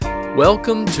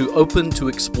Welcome to Open to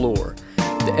Explore,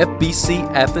 the FBC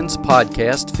Athens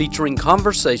podcast featuring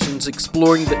conversations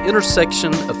exploring the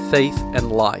intersection of faith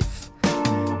and life.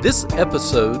 This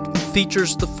episode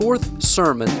features the fourth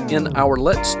sermon in our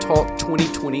Let's Talk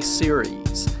 2020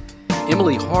 series.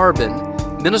 Emily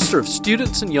Harbin, Minister of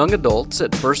Students and Young Adults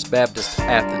at First Baptist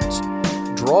Athens,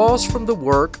 draws from the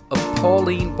work of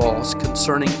Pauline Boss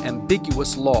concerning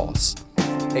ambiguous loss,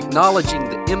 acknowledging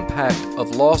the impact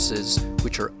of losses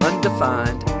which are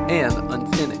undefined and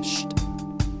unfinished.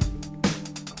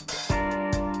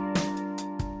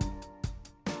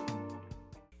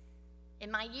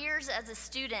 In my years as a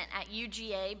student at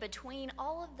UGA, between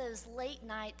all of those late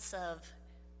nights of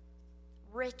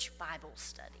rich Bible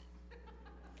study,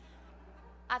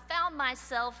 I found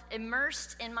myself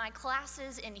immersed in my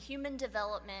classes in human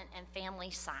development and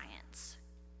family science.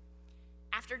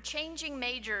 After changing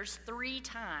majors 3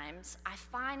 times, I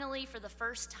finally, for the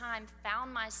first time,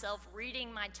 found myself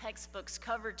reading my textbooks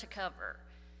cover to cover.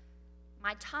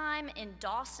 My time in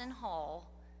Dawson Hall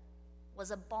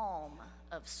was a balm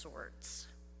of sorts.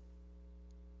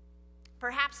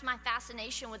 Perhaps my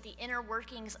fascination with the inner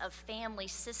workings of family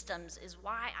systems is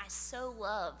why I so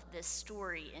love this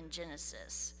story in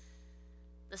Genesis.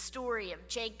 The story of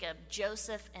Jacob,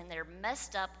 Joseph, and their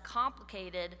messed up,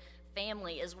 complicated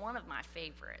family is one of my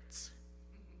favorites.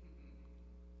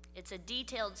 It's a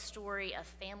detailed story of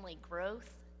family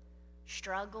growth,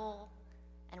 struggle,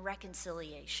 and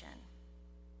reconciliation.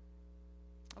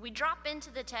 We drop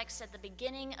into the text at the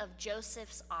beginning of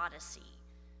Joseph's Odyssey.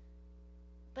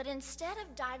 But instead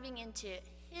of diving into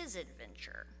his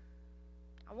adventure,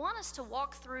 I want us to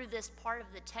walk through this part of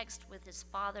the text with his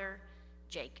father,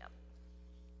 Jacob.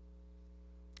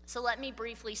 So let me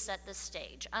briefly set the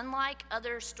stage. Unlike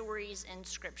other stories in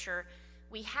Scripture,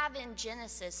 we have in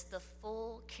Genesis the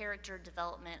full character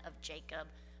development of Jacob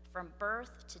from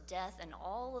birth to death and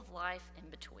all of life in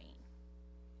between.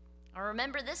 Now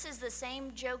remember, this is the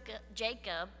same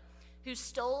Jacob who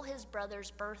stole his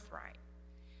brother's birthright.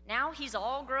 Now he's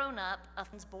all grown up,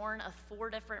 born of 4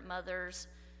 different mothers.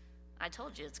 I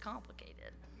told you it's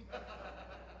complicated.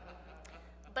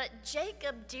 But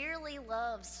Jacob dearly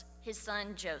loves his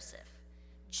son Joseph.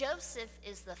 Joseph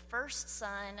is the first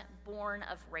son born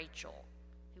of Rachel,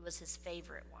 who was his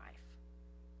favorite wife.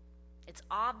 It's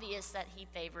obvious that he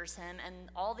favors him, and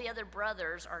all the other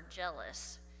brothers are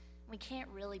jealous. We can't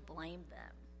really blame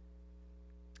them.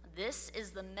 This is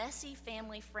the messy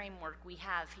family framework we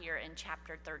have here in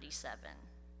chapter 37.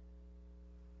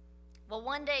 Well,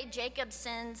 one day Jacob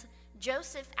sends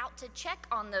Joseph out to check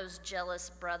on those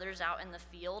jealous brothers out in the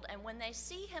field, and when they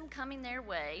see him coming their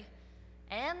way,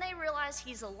 and they realize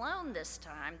he's alone this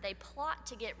time, they plot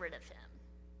to get rid of him.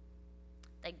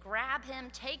 They grab him,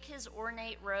 take his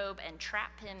ornate robe, and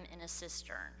trap him in a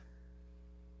cistern.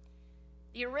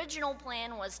 The original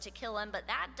plan was to kill him, but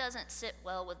that doesn't sit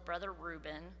well with brother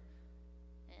Reuben,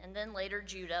 and then later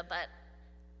Judah, but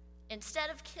instead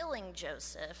of killing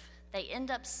Joseph, they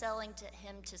end up selling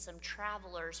him to some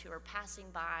travelers who are passing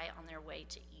by on their way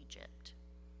to Egypt.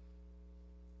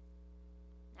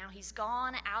 Now he's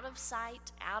gone out of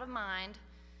sight, out of mind,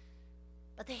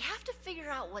 but they have to figure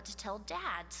out what to tell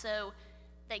Dad. So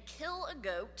they kill a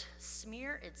goat,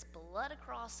 smear its blood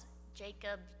across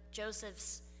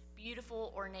Joseph's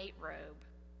beautiful ornate robe,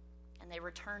 and they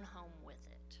return home with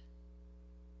it.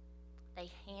 They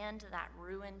hand that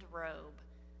ruined robe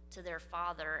to their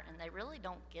father, and they really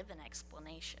don't give an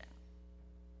explanation.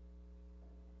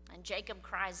 And Jacob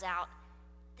cries out,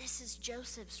 "This is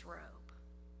Joseph's robe.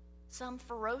 Some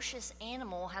ferocious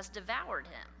animal has devoured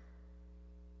him."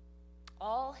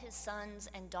 All his sons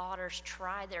and daughters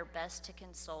try their best to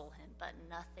console him, but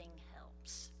nothing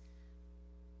helps.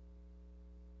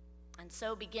 And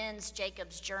so begins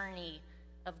Jacob's journey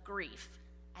of grief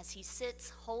as he sits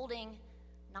holding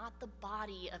not the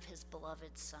body of his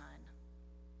beloved son,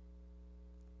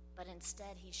 but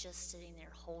instead he's just sitting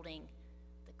there holding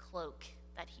the cloak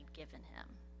that he'd given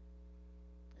him.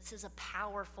 This is a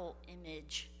powerful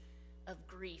image of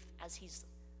grief as he's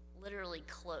literally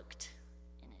cloaked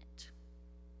in it.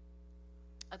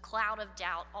 A cloud of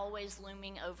doubt always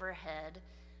looming overhead,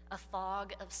 a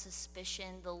fog of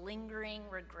suspicion, the lingering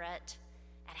regret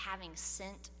at having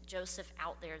sent Joseph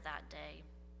out there that day.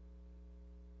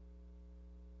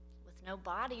 With no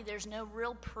body, there's no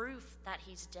real proof that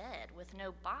he's dead. With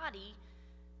no body,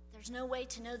 there's no way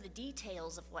to know the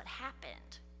details of what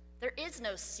happened. There is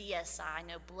no CSI,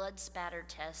 no blood spatter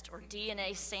test or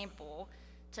DNA sample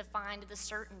to find the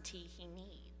certainty he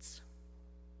needs.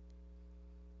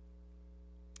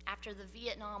 After the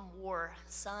Vietnam War,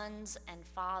 sons and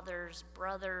fathers,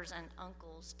 brothers and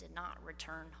uncles did not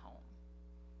return home.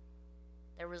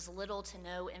 There was little to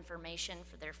no information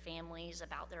for their families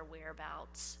about their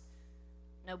whereabouts,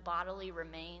 no bodily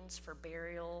remains for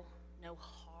burial, no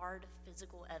hard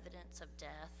physical evidence of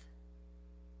death.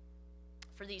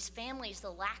 For these families, the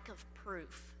lack of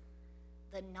proof,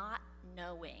 the not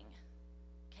knowing,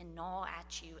 can gnaw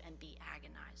at you and be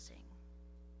agonizing.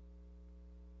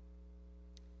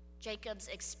 Jacob's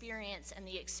experience and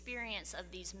the experience of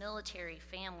these military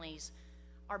families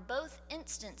are both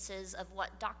instances of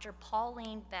what Dr.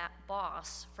 Pauline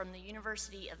Boss from the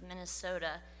University of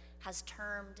Minnesota has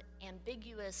termed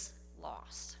ambiguous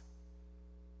loss.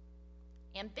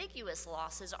 Ambiguous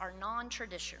losses are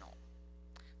non-traditional.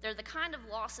 They're the kind of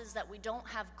losses that we don't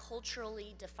have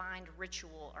culturally defined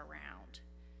ritual around,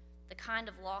 the kind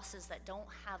of losses that don't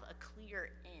have a clear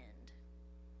end.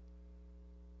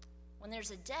 When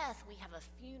there's a death, we have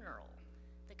a funeral.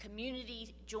 The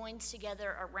community joins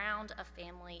together around a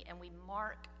family, and we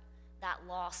mark that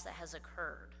loss that has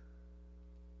occurred.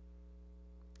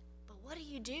 But what do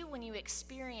you do when you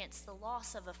experience the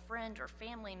loss of a friend or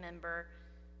family member,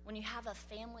 when you have a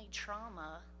family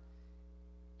trauma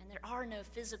and there are no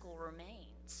physical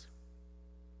remains,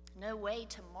 no way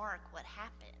to mark what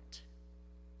happened?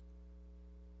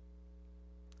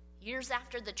 Years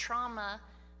after the trauma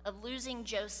of losing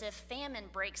Joseph, famine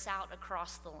breaks out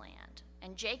across the land,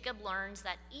 and Jacob learns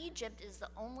that Egypt is the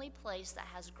only place that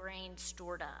has grain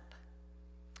stored up.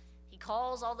 He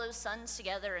calls all those sons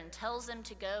together and tells them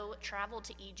to go travel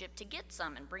to Egypt to get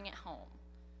some and bring it home.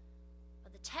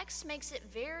 But the text makes it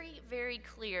very, very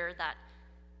clear that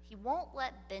he won't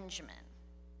let Benjamin,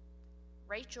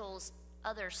 Rachel's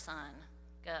other son,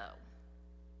 go.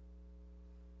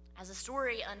 As the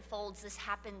story unfolds, this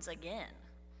happens again.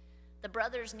 The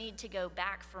brothers need to go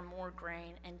back for more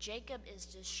grain, and Jacob is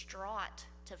distraught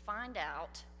to find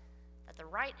out that the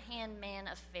right-hand man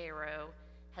of Pharaoh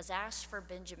has asked for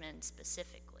Benjamin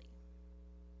specifically.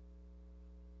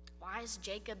 Why is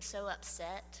Jacob so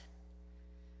upset?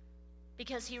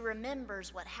 Because he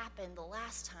remembers what happened the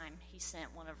last time he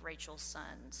sent one of Rachel's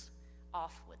sons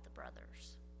off with the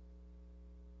brothers.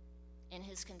 In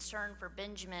his concern for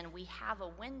Benjamin, we have a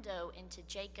window into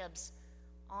Jacob's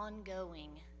ongoing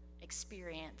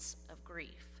experience of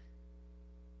grief.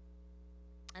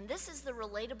 And this is the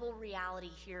relatable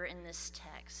reality here in this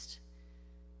text.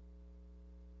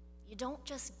 You don't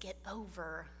just get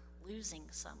over losing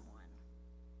someone.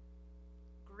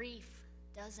 Grief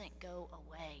doesn't go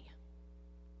away.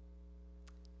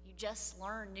 You just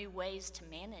learn new ways to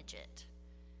manage it,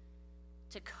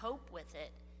 to cope with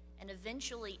it, and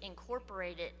eventually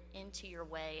incorporate it into your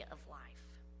way of life.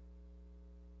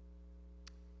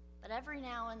 But every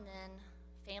now and then,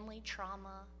 family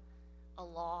trauma, a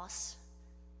loss,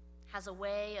 has a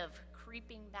way of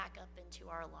creeping back up into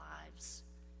our lives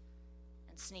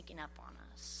and sneaking up on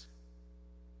us.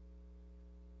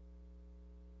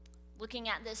 Looking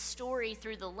at this story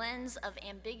through the lens of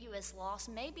ambiguous loss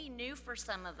may be new for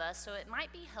some of us, so it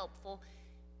might be helpful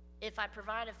if I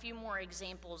provide a few more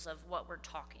examples of what we're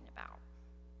talking about.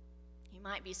 You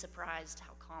might be surprised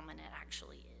how common it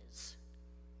actually is.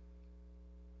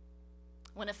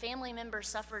 When a family member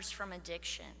suffers from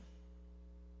addiction,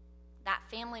 that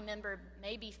family member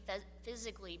may be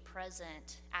physically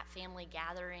present at family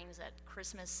gatherings, at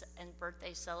Christmas and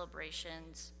birthday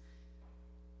celebrations,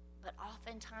 but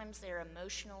oftentimes they're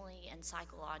emotionally and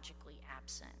psychologically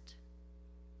absent.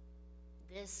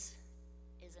 This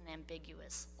is an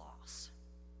ambiguous loss.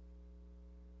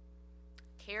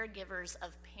 Caregivers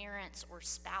of parents or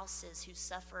spouses who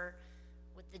suffer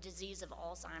with the disease of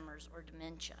Alzheimer's or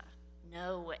dementia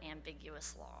know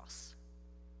ambiguous loss.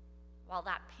 While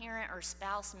that parent or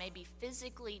spouse may be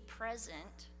physically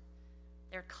present,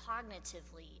 they're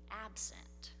cognitively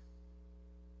absent.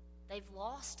 They've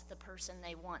lost the person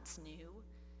they once knew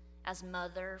as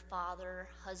mother, father,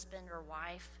 husband, or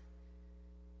wife,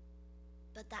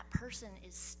 but that person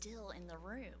is still in the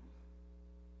room.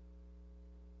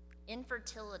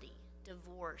 Infertility,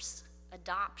 divorce,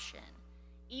 adoption,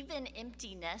 even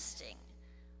empty nesting,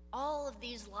 all of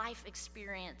these life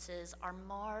experiences are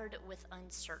marred with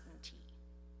uncertainty.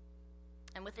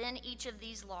 And within each of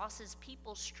these losses,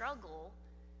 people struggle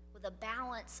with a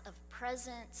balance of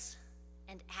presence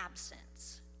and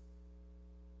absence.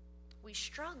 We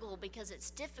struggle because it's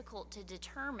difficult to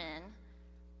determine,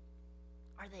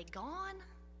 are they gone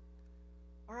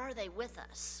or are they with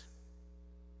us?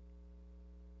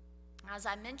 As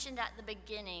I mentioned at the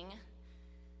beginning,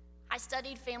 I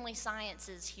studied family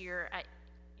sciences here at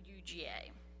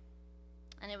UGA.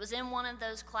 And it was in one of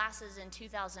those classes in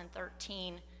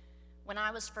 2013 when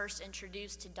I was first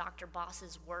introduced to Dr.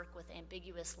 Boss's work with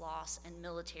ambiguous loss and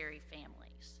military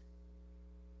families.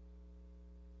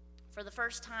 For the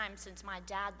first time since my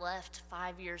dad left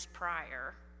 5 years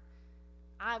prior,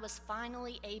 I was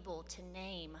finally able to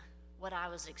name what I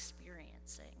was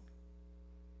experiencing.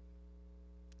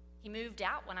 He moved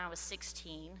out when I was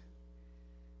 16.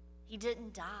 He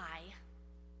didn't die.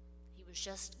 He was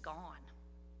just gone.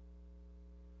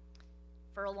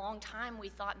 For a long time, we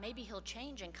thought maybe he'll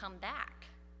change and come back.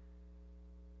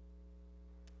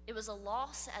 It was a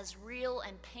loss as real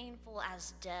and painful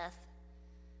as death,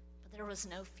 but there was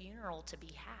no funeral to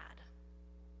be had,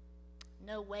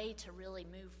 no way to really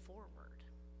move forward.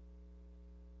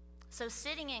 So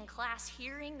sitting in class,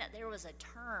 hearing that there was a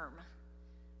term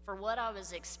for what I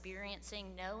was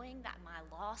experiencing, knowing that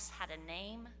my loss had a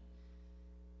name,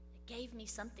 it gave me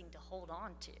something to hold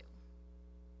on to.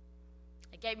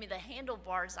 It gave me the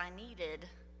handlebars I needed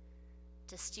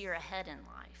to steer ahead in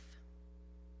life.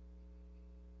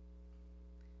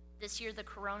 This year, the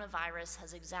coronavirus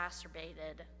has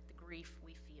exacerbated the grief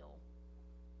we feel.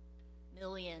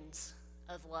 Millions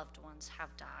of loved ones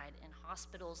have died in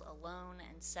hospitals alone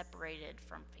and separated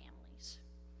from families.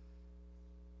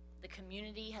 The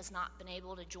community has not been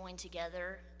able to join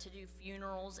together to do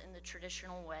funerals in the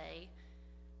traditional way.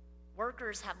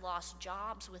 Workers have lost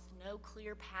jobs with no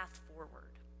clear path forward.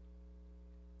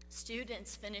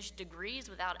 Students finish degrees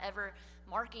without ever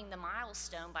marking the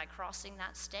milestone by crossing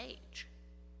that stage.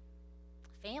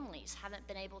 Families haven't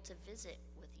been able to visit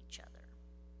with each other.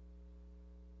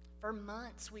 For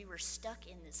months, we were stuck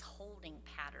in this holding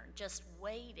pattern, just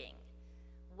waiting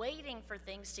for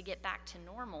things to get back to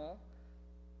normal,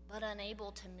 but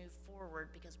unable to move forward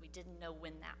because we didn't know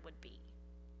when that would be.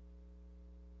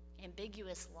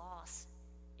 Ambiguous loss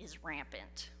is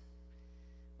rampant.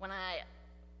 When I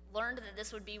learned that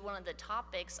this would be one of the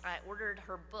topics, I ordered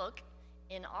her book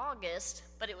in August,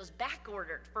 but it was back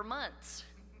ordered for months.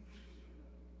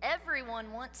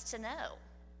 Everyone wants to know,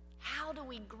 how do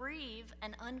we grieve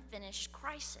an unfinished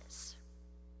crisis?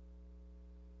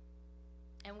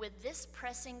 And with this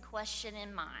pressing question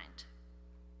in mind,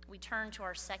 we turn to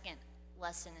our second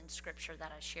lesson in Scripture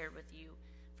that I shared with you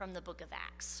from the book of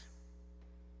Acts.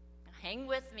 Now, hang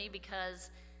with me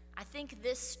because I think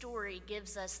this story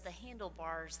gives us the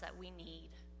handlebars that we need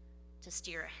to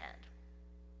steer ahead.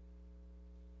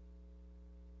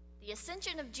 The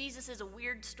ascension of Jesus is a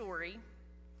weird story.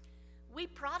 We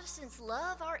Protestants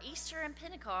love our Easter and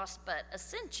Pentecost, but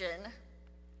ascension,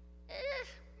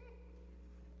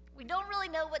 we don't really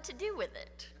know what to do with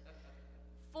it.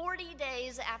 40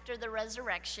 days after the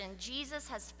resurrection, Jesus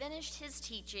has finished his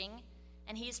teaching,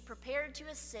 and he's prepared to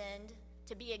ascend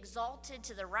to be exalted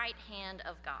to the right hand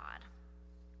of God.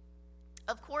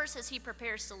 Of course, as he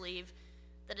prepares to leave,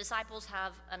 the disciples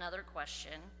have another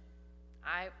question.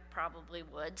 I probably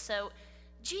would. So,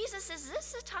 Jesus, is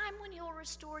this the time when you'll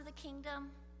restore the kingdom?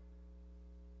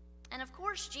 And of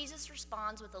course, Jesus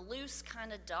responds with a loose,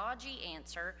 kind of dodgy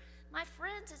answer. My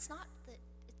friends, it's not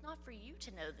for you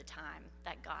to know the time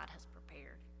that God has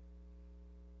prepared.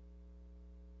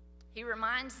 He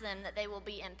reminds them that they will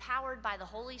be empowered by the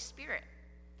Holy Spirit,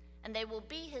 and they will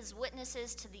be his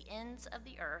witnesses to the ends of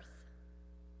the earth.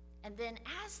 And then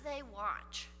as they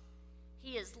watch,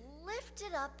 he is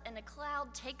lifted up and a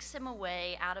cloud takes him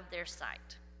away out of their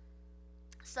sight.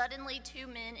 Suddenly, 2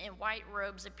 men in white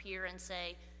robes appear and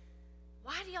say,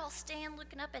 "Why do y'all stand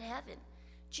looking up at heaven?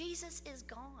 Jesus is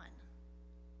gone.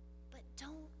 But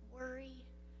don't worry,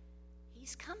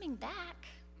 he's coming back."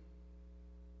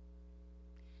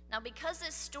 Now, because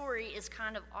this story is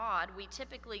kind of odd, we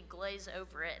typically glaze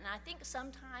over it, and I think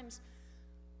sometimes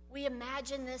we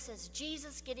imagine this as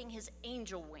Jesus getting his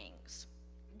angel wings,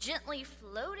 gently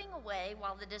floating away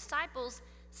while the disciples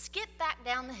skip back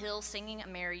down the hill singing a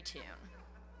merry tune.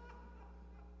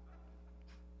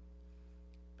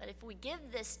 But if we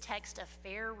give this text a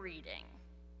fair reading,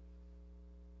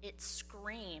 it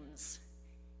screams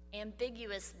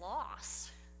ambiguous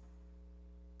loss.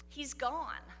 He's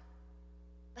gone,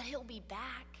 but he'll be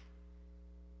back.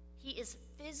 He is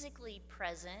physically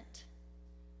present,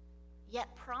 yet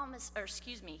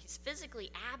he's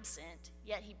physically absent,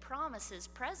 yet he promises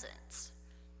presence.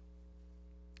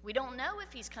 We don't know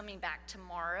if he's coming back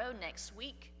tomorrow, next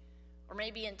week, or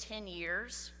maybe in 10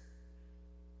 years.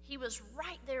 He was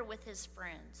right there with his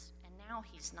friends, and now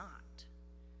he's not.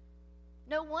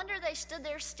 No wonder they stood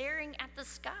there staring at the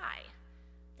sky.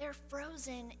 They're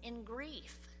frozen in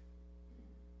grief.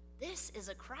 This is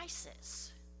a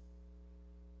crisis.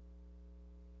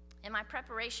 In my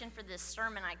preparation for this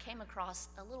sermon, I came across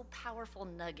a little powerful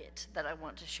nugget that I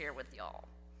want to share with y'all.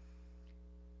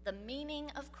 The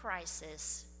meaning of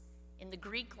crisis in the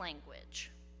Greek language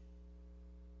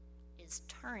is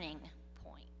turning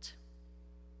point.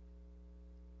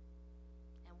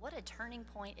 And what what a turning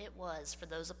point it was for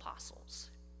those apostles.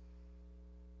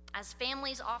 As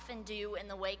families often do in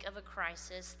the wake of a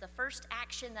crisis, the first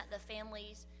action that the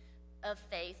families of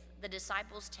faith, the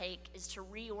disciples, take is to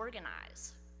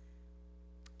reorganize.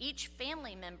 Each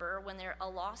family member, when a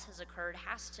loss has occurred,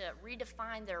 has to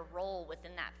redefine their role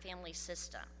within that family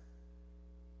system.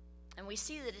 And we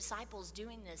see the disciples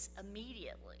doing this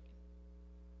immediately.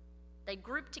 They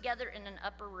group together in an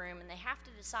upper room, and they have to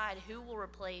decide who will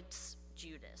replace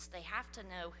Judas. They have to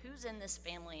know who's in this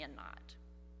family and not.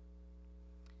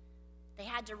 They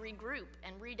had to regroup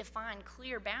and redefine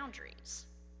clear boundaries.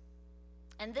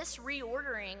 And this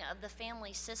reordering of the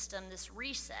family system, this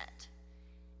reset,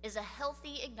 is a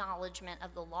healthy acknowledgement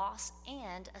of the loss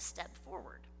and a step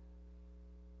forward.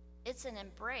 It's an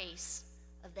embrace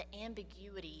of the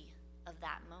ambiguity of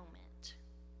that moment.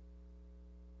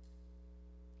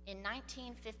 In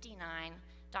 1959,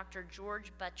 Dr.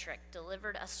 George Buttrick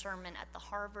delivered a sermon at the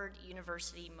Harvard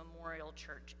University Memorial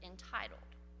Church entitled,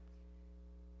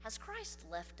 "Has Christ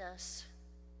Left Us?"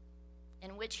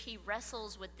 in which he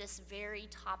wrestles with this very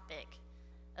topic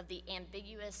of the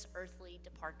ambiguous earthly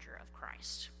departure of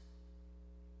Christ.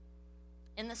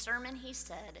 In the sermon, he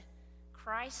said,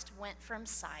 "Christ went from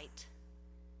sight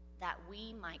that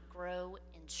we might grow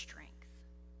in strength."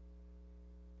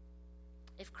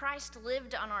 If Christ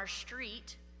lived on our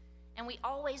street and we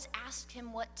always asked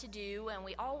him what to do and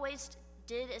we always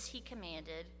did as he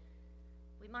commanded,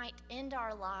 we might end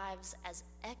our lives as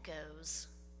echoes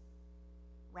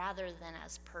rather than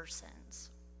as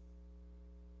persons.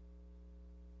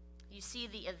 You see,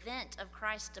 the event of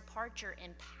Christ's departure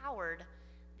empowered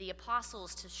the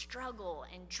apostles to struggle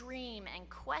and dream and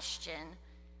question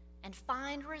and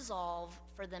find resolve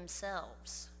for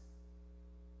themselves.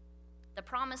 The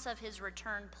promise of his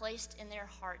return placed in their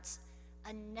hearts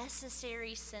a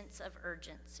necessary sense of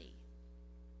urgency,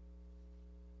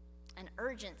 an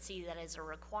urgency that is a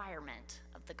requirement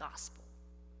of the gospel.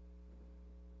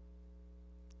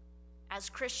 As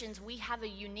Christians, we have a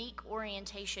unique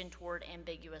orientation toward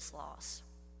ambiguous loss.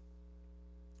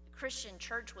 The Christian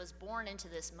church was born into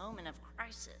this moment of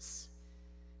crisis,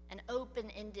 an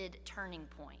open-ended turning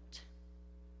point.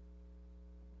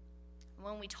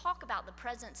 When we talk about the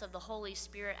presence of the Holy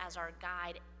Spirit as our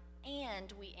guide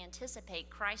and we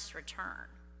anticipate Christ's return,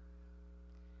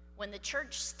 when the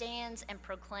church stands and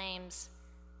proclaims,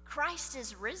 "Christ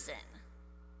is risen,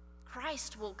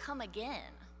 Christ will come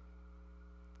again,"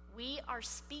 we are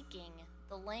speaking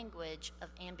the language of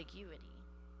ambiguity.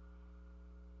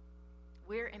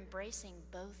 We're embracing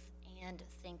both and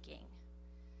thinking.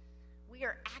 We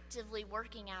are actively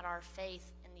working out our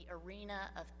faith in the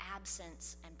arena of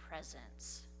absence and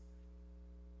presence.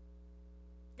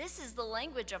 This is the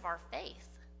language of our faith.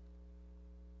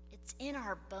 It's in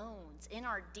our bones, in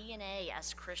our DNA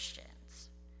as Christians.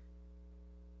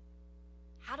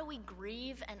 How do we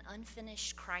grieve an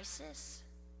unfinished crisis?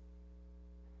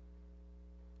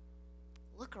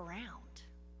 Look around.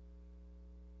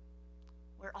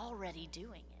 We're already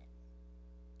doing it.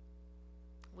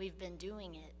 We've been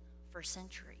doing it for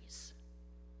centuries.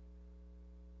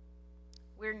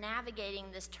 We're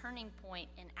navigating this turning point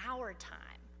in our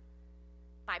time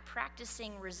by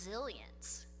practicing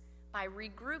resilience, by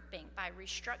regrouping, by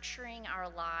restructuring our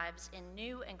lives in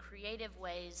new and creative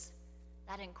ways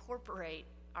that incorporate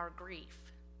our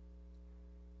grief.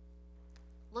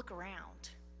 Look around.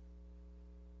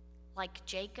 Like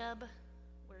Jacob,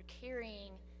 we're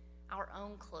carrying our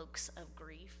own cloaks of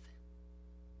grief.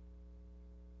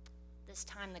 This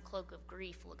time, the cloak of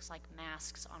grief looks like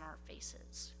masks on our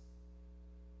faces.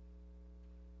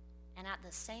 And at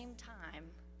the same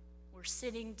time, we're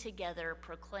sitting together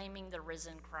proclaiming the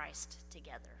risen Christ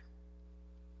together.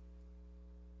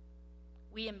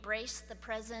 We embrace the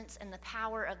presence and the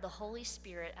power of the Holy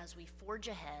Spirit as we forge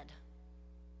ahead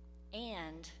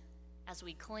and as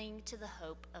we cling to the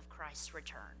hope of Christ's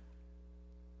return.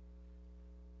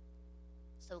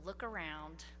 So look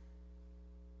around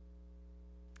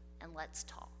and let's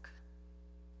talk.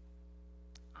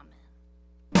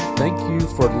 Amen. Thank you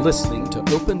for listening to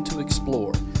Open to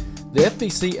Explore, the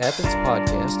FBC Athens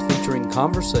podcast featuring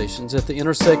conversations at the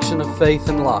intersection of faith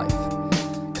and life.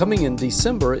 Coming in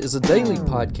December is a daily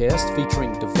podcast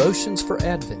featuring devotions for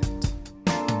Advent.